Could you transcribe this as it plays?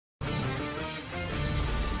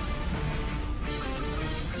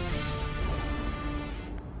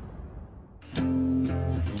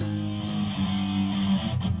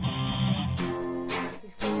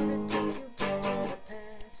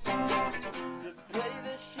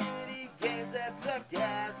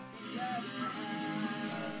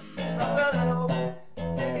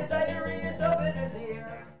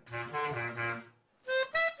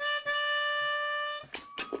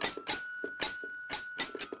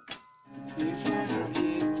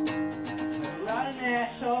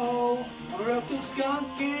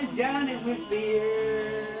skunk is down it with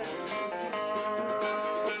fear.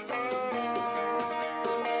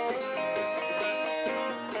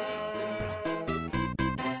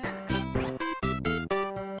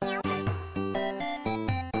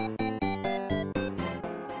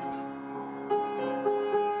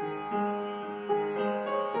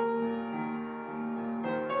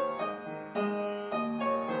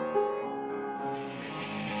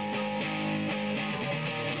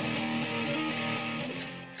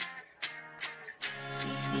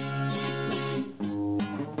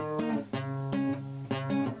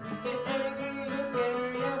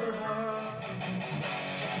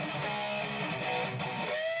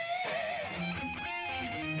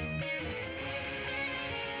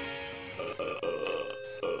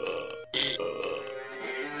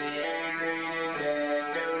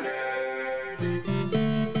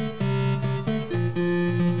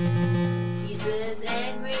 He's an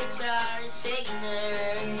angry guitar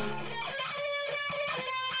singer.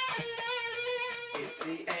 It's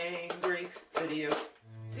the angry video.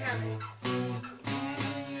 Damn it.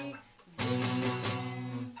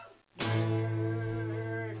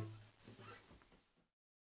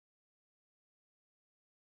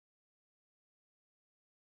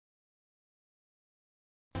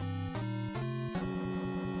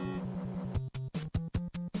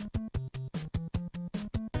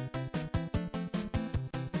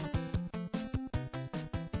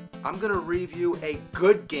 I'm gonna review a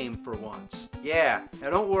good game for once. Yeah,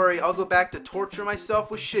 now don't worry, I'll go back to torture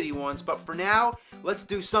myself with shitty ones, but for now, let's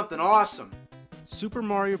do something awesome. Super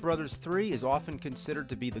Mario Bros. 3 is often considered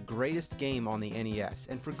to be the greatest game on the NES,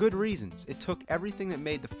 and for good reasons. It took everything that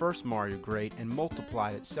made the first Mario great and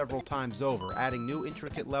multiplied it several times over, adding new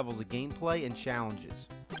intricate levels of gameplay and challenges.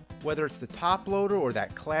 Whether it's the top loader or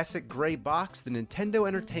that classic gray box, the Nintendo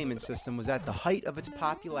Entertainment System was at the height of its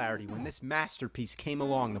popularity when this masterpiece came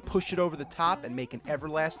along to push it over the top and make an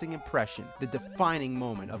everlasting impression, the defining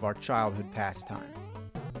moment of our childhood pastime.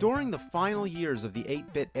 During the final years of the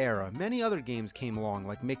 8-bit era, many other games came along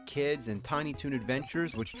like McKids and Tiny Toon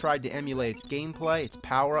Adventures, which tried to emulate its gameplay, its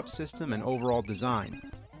power-up system, and overall design.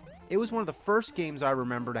 It was one of the first games I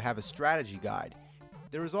remember to have a strategy guide.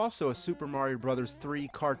 There was also a Super Mario Bros. 3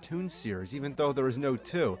 cartoon series, even though there was no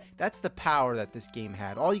 2. That's the power that this game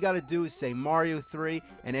had. All you gotta do is say Mario 3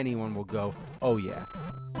 and anyone will go, oh yeah.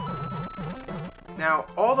 Now,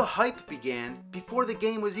 all the hype began before the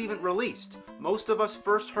game was even released. Most of us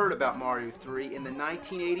first heard about Mario 3 in the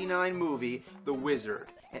 1989 movie, The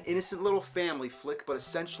Wizard. An innocent little family flick, but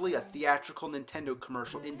essentially a theatrical Nintendo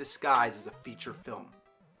commercial in disguise as a feature film.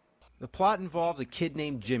 The plot involves a kid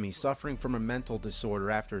named Jimmy suffering from a mental disorder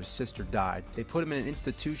after his sister died. They put him in an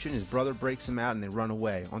institution, his brother breaks him out, and they run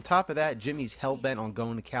away. On top of that, Jimmy's hell-bent on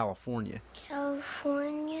going to California.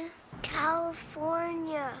 California?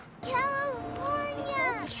 California.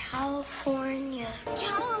 California. California.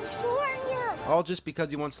 California. All just because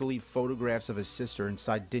he wants to leave photographs of his sister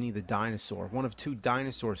inside Dinny the Dinosaur, one of 2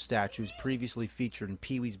 dinosaur statues previously featured in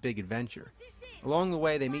Pee-wee's Big Adventure. Along the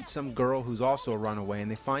way, they meet some girl who's also a runaway, and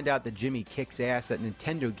they find out that Jimmy kicks ass at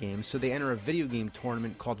Nintendo games, so they enter a video game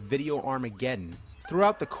tournament called Video Armageddon.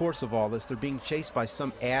 Throughout the course of all this, they're being chased by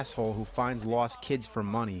some asshole who finds lost kids for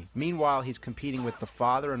money. Meanwhile, he's competing with the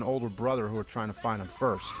father and older brother who are trying to find him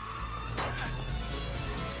first.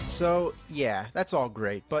 So, yeah, that's all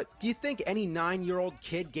great, but do you think any 9-year-old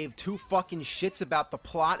kid gave 2 fucking shits about the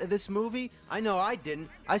plot of this movie? I know I didn't.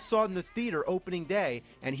 I saw it in the theater opening day,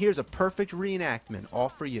 and here's a perfect reenactment, all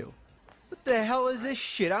for you. What the hell is this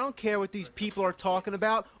shit? I don't care what these people are talking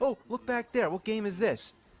about. Oh, look back there. What game is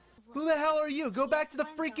this? Who the hell are you? Go back to the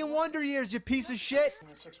freaking Wonder Years, you piece of shit!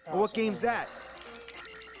 Well, what game's that?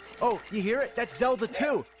 Oh, you hear it? That's Zelda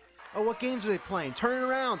 2. Oh, what games are they playing? Turn it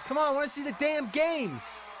around. Come on, I want to see the damn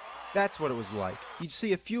games! That's what it was like. You'd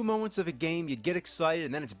see a few moments of a game, you'd get excited,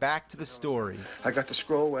 and then it's back to the story. I got the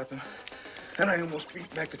scroll weapon, and I almost beat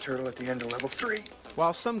Mecha Turtle at the end of level 3.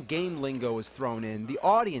 While some game lingo was thrown in, the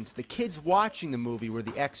audience, the kids watching the movie, were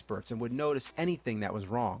the experts and would notice anything that was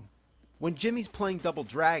wrong. When Jimmy's playing Double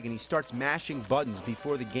Dragon, he starts mashing buttons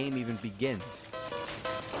before the game even begins.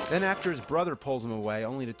 Then after his brother pulls him away,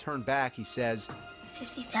 only to turn back, he says,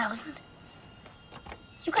 50,000?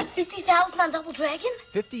 You got 50,000 on Double Dragon?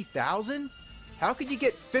 50,000? How could you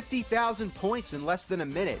get 50,000 points in less than a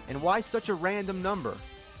minute? And why such a random number?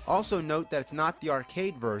 Also note that it's not the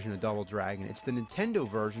arcade version of Double Dragon, it's the Nintendo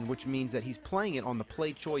version, which means that he's playing it on the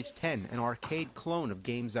Play Choice 10, an arcade clone of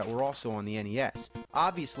games that were also on the NES.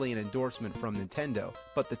 Obviously an endorsement from Nintendo,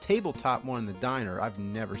 but the tabletop one in the diner, I've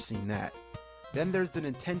never seen that. Then there's the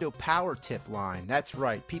Nintendo Power Tip line. That's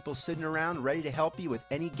right, people sitting around ready to help you with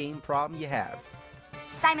any game problem you have.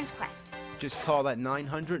 Simon's Quest. Just call that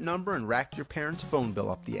 900 number and rack your parents' phone bill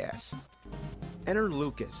up the ass. Enter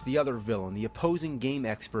Lucas, the other villain, the opposing game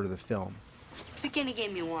expert of the film. Pick any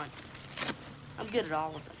game you want. I'm good at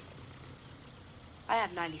all of them. I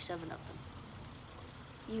have 97 of them.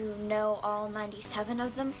 You know all 97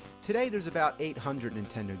 of them? Today there's about 800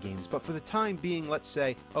 Nintendo games, but for the time being, let's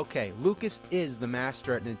say, okay, Lucas is the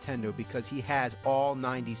master at Nintendo because he has all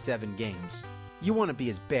 97 games. You want to be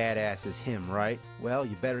as badass as him, right? Well,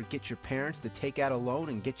 you better get your parents to take out a loan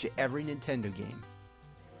and get you every Nintendo game.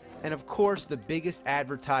 And of course, the biggest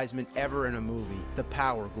advertisement ever in a movie, the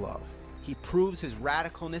Power Glove. He proves his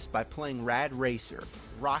radicalness by playing Rad Racer.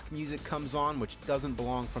 Rock music comes on which doesn't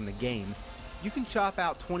belong from the game. You can chop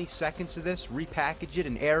out 20 seconds of this, repackage it,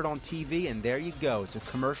 and air it on TV, and there you go. It's a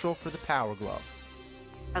commercial for the Power Glove.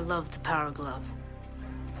 I love the Power Glove.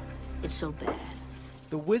 It's so bad.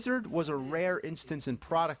 The Wizard was a rare instance in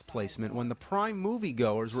product placement when the prime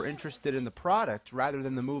moviegoers were interested in the product rather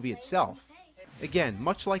than the movie itself. Again,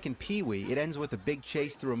 much like in Pee-wee, it ends with a big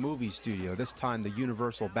chase through a movie studio, this time the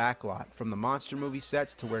Universal backlot, from the monster movie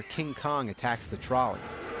sets to where King Kong attacks the trolley.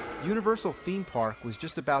 Universal Theme Park was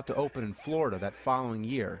just about to open in Florida that following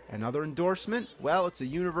year. Another endorsement? Well, it's a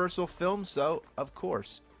Universal film, so of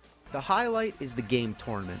course. The highlight is the game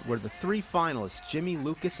tournament, where the three finalists, Jimmy,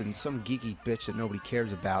 Lucas, and some geeky bitch that nobody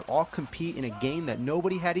cares about, all compete in a game that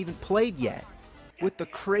nobody had even played yet. With the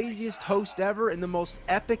craziest host ever and the most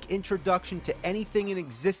epic introduction to anything in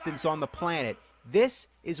existence on the planet, this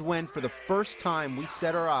is when for the first time we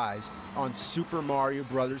set our eyes on Super Mario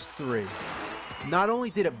Bros. 3. Not only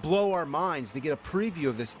did it blow our minds to get a preview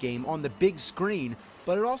of this game on the big screen,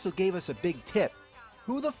 but it also gave us a big tip.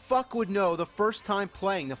 Who the fuck would know the first time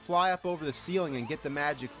playing to fly up over the ceiling and get the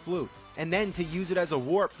magic flute, and then to use it as a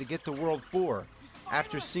warp to get to World 4?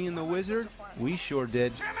 After seeing The Wizard, we sure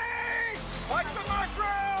did. Jimmy! Watch the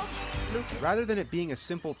mushrooms! Rather than it being a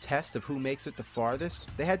simple test of who makes it the farthest,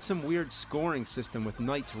 they had some weird scoring system with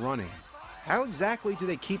knights running. How exactly do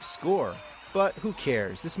they keep score? But who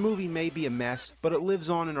cares? This movie may be a mess, but it lives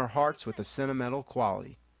on in our hearts with a sentimental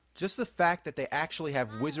quality. Just the fact that they actually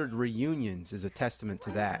have Wizard reunions is a testament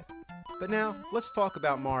to that. But now, let's talk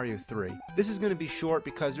about Mario 3. This is going to be short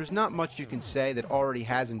because there's not much you can say that already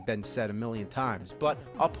hasn't been said a million times, but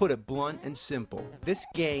I'll put it blunt and simple. This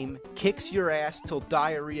game kicks your ass till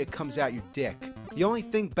diarrhea comes out your dick. The only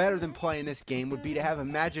thing better than playing this game would be to have a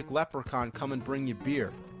magic leprechaun come and bring you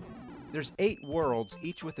beer. There's 8 worlds,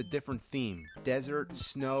 each with a different theme. Desert,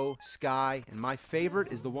 snow, sky, and my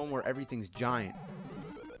favorite is the one where everything's giant.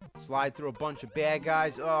 Slide through a bunch of bad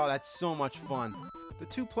guys, oh, that's so much fun. The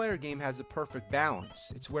 2-player game has a perfect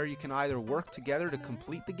balance. It's where you can either work together to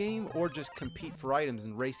complete the game, or just compete for items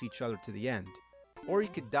and race each other to the end. Or you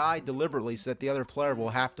could die deliberately so that the other player will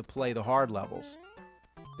have to play the hard levels.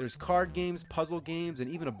 There's card games, puzzle games, and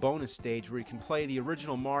even a bonus stage where you can play the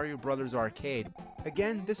original Mario Bros. Arcade.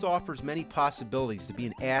 Again, this offers many possibilities to be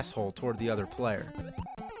an asshole toward the other player.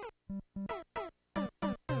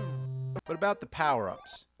 But about the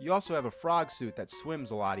power-ups. You also have a frog suit that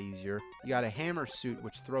swims a lot easier, you got a hammer suit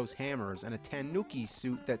which throws hammers, and a tanuki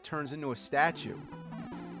suit that turns into a statue.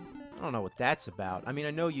 I don't know what that's about. I mean,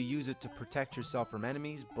 I know you use it to protect yourself from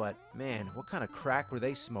enemies, but man, what kind of crack were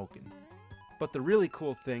they smoking? But the really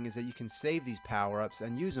cool thing is that you can save these power-ups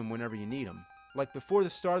and use them whenever you need them. Like before the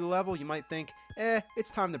start of the level, you might think,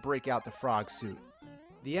 it's time to break out the frog suit.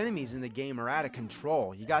 The enemies in the game are out of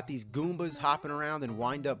control. You got these Goombas hopping around in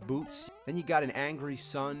wind-up boots. Then you got an angry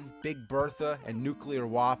sun, Big Bertha, and nuclear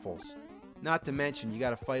waffles. Not to mention, you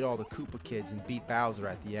gotta fight all the Koopa kids and beat Bowser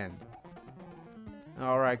at the end.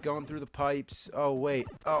 Alright, going through the pipes. Oh, wait.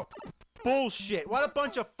 Oh, bullshit! What a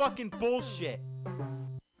bunch of fucking bullshit!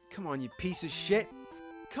 Come on, you piece of shit.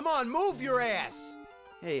 Come on, move your ass!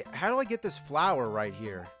 Hey, how do I get this flower right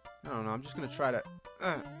here? I don't know, I'm just gonna try to...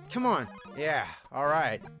 come on! Yeah,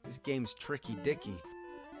 alright. This game's tricky dicky.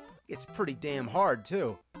 It's pretty damn hard,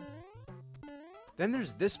 too. Then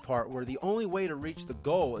there's this part where the only way to reach the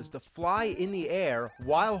goal is to fly in the air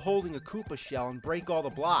while holding a Koopa shell and break all the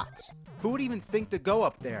blocks. Who would even think to go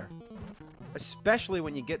up there? Especially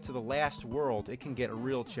when you get to the last world, it can get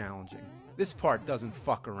real challenging. This part doesn't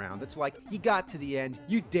fuck around. It's like, you got to the end,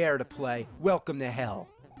 you dare to play, welcome to hell.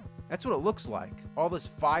 That's what it looks like. All this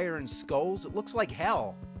fire and skulls, it looks like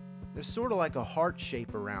hell. There's sort of like a heart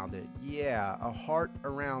shape around it. Yeah, a heart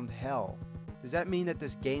around hell. Does that mean that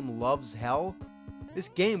this game loves hell? This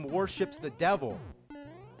game worships the devil.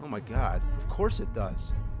 Oh my god, of course it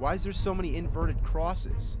does. Why is there so many inverted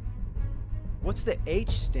crosses? What's the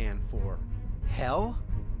H stand for? Hell?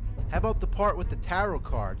 How about the part with the tarot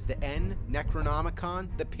cards? The N,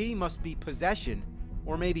 Necronomicon? The P must be possession.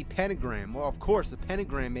 Or maybe pentagram. Well, of course, the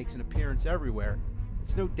pentagram makes an appearance everywhere.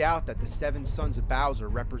 It's no doubt that the 7 sons of Bowser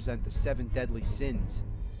represent the 7 deadly sins.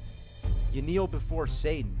 You kneel before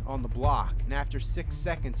Satan on the block, and after 6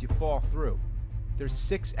 seconds you fall through. There's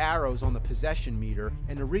 6 arrows on the possession meter,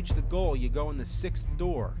 and to reach the goal you go in the 6th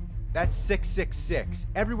door. That's 666.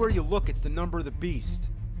 Everywhere you look, it's the number of the beast.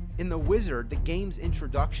 In The Wizard, the game's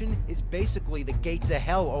introduction is basically the gates of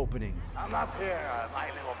hell opening. I'm up here, my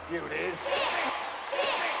little beauties.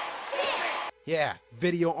 Yeah,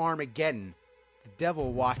 video Armageddon. The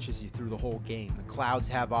devil watches you through the whole game. The clouds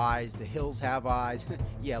have eyes, the hills have eyes.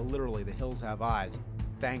 Yeah, literally, the hills have eyes.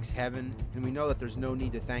 Thanks heaven, and we know that there's no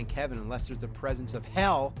need to thank heaven unless there's the presence of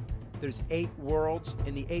hell. There's 8 worlds.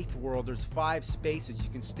 In the 8th world, there's 5 spaces you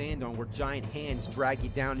can stand on where giant hands drag you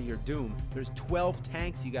down to your doom. There's 12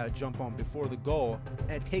 tanks you gotta jump on before the goal,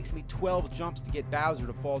 and it takes me 12 jumps to get Bowser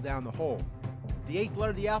to fall down the hole. The 8th letter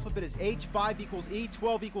of the alphabet is H, 5 equals E,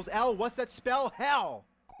 12 equals L. What's that spell? Hell!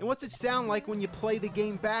 And what's it sound like when you play the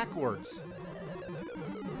game backwards?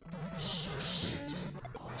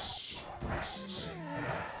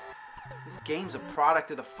 This game's a product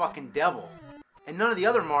of the fucking devil. And none of the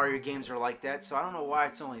other Mario games are like that, so I don't know why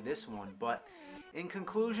it's only this one. But in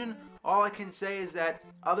conclusion, all I can say is that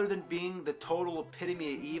other than being the total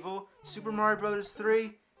epitome of evil, Super Mario Bros.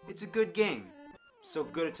 3, it's a good game. So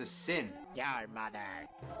good it's a sin. Your mother.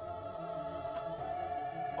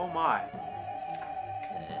 Oh my.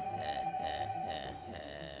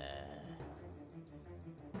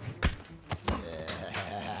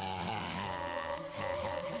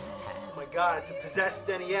 Oh my god, it's a possessed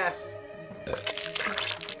NES.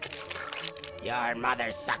 Your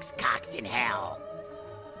mother sucks cocks in hell.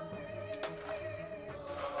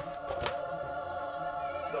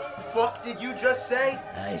 The fuck did you just say?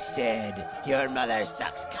 I said, your mother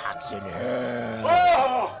sucks cocks in hell.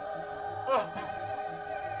 Oh!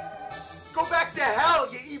 Go back to hell,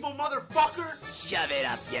 you evil motherfucker! Shove it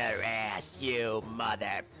up your ass, you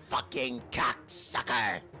motherfucking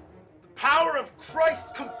cocksucker. The power of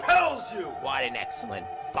Christ compels you! What an excellent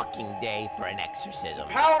fucking day for an exorcism.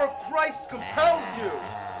 Power of Christ compels you!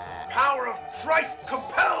 Power of Christ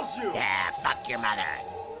compels you! Yeah, fuck your mother.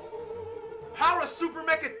 Power of Super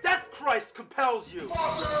Mecha Death Christ compels you!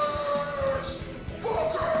 Fuckers!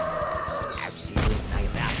 Fuckers! Ouchie, my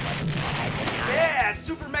mouth wasn't open. Yeah, it's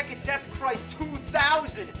Super Mecha Death Christ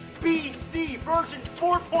 2000 BC version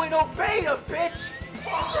 4.0 beta, bitch!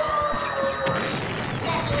 Fuckers!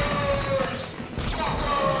 Fuckers!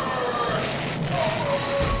 Fuckers!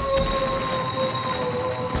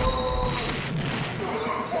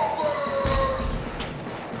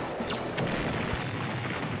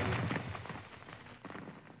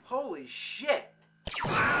 Holy shit!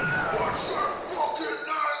 What's that fucking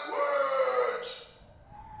language?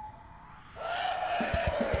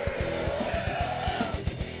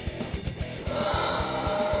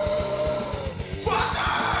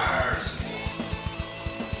 Fuckers!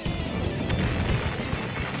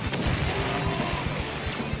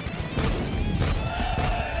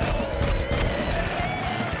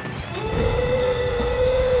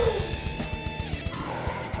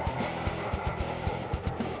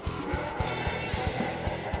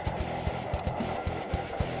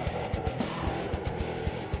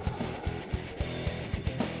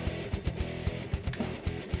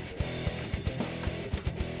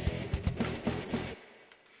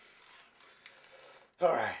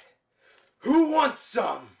 Alright. Who wants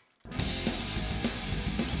some?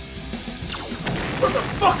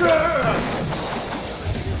 Motherfucker!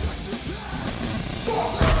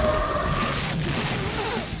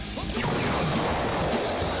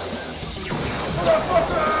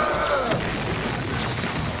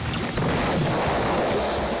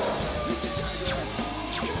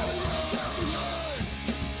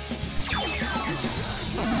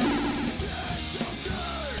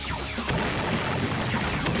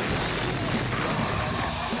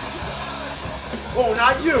 Oh,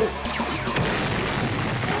 not you!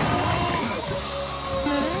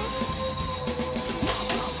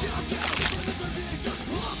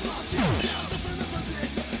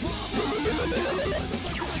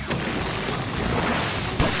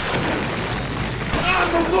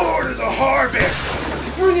 I'm the Lord of the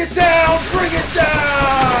Harvest! Bring it down! Bring it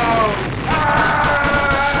down! Ah!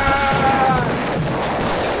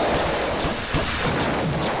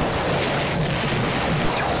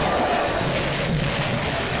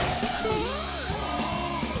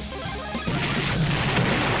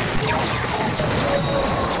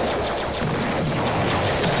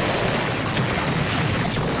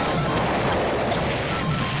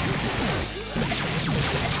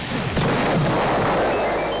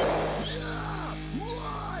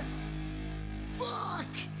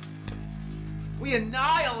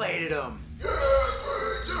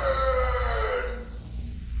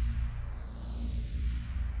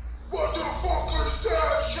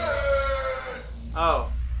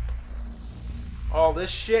 Oh. All this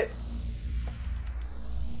shit?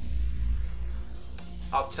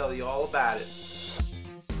 I'll tell you all about it.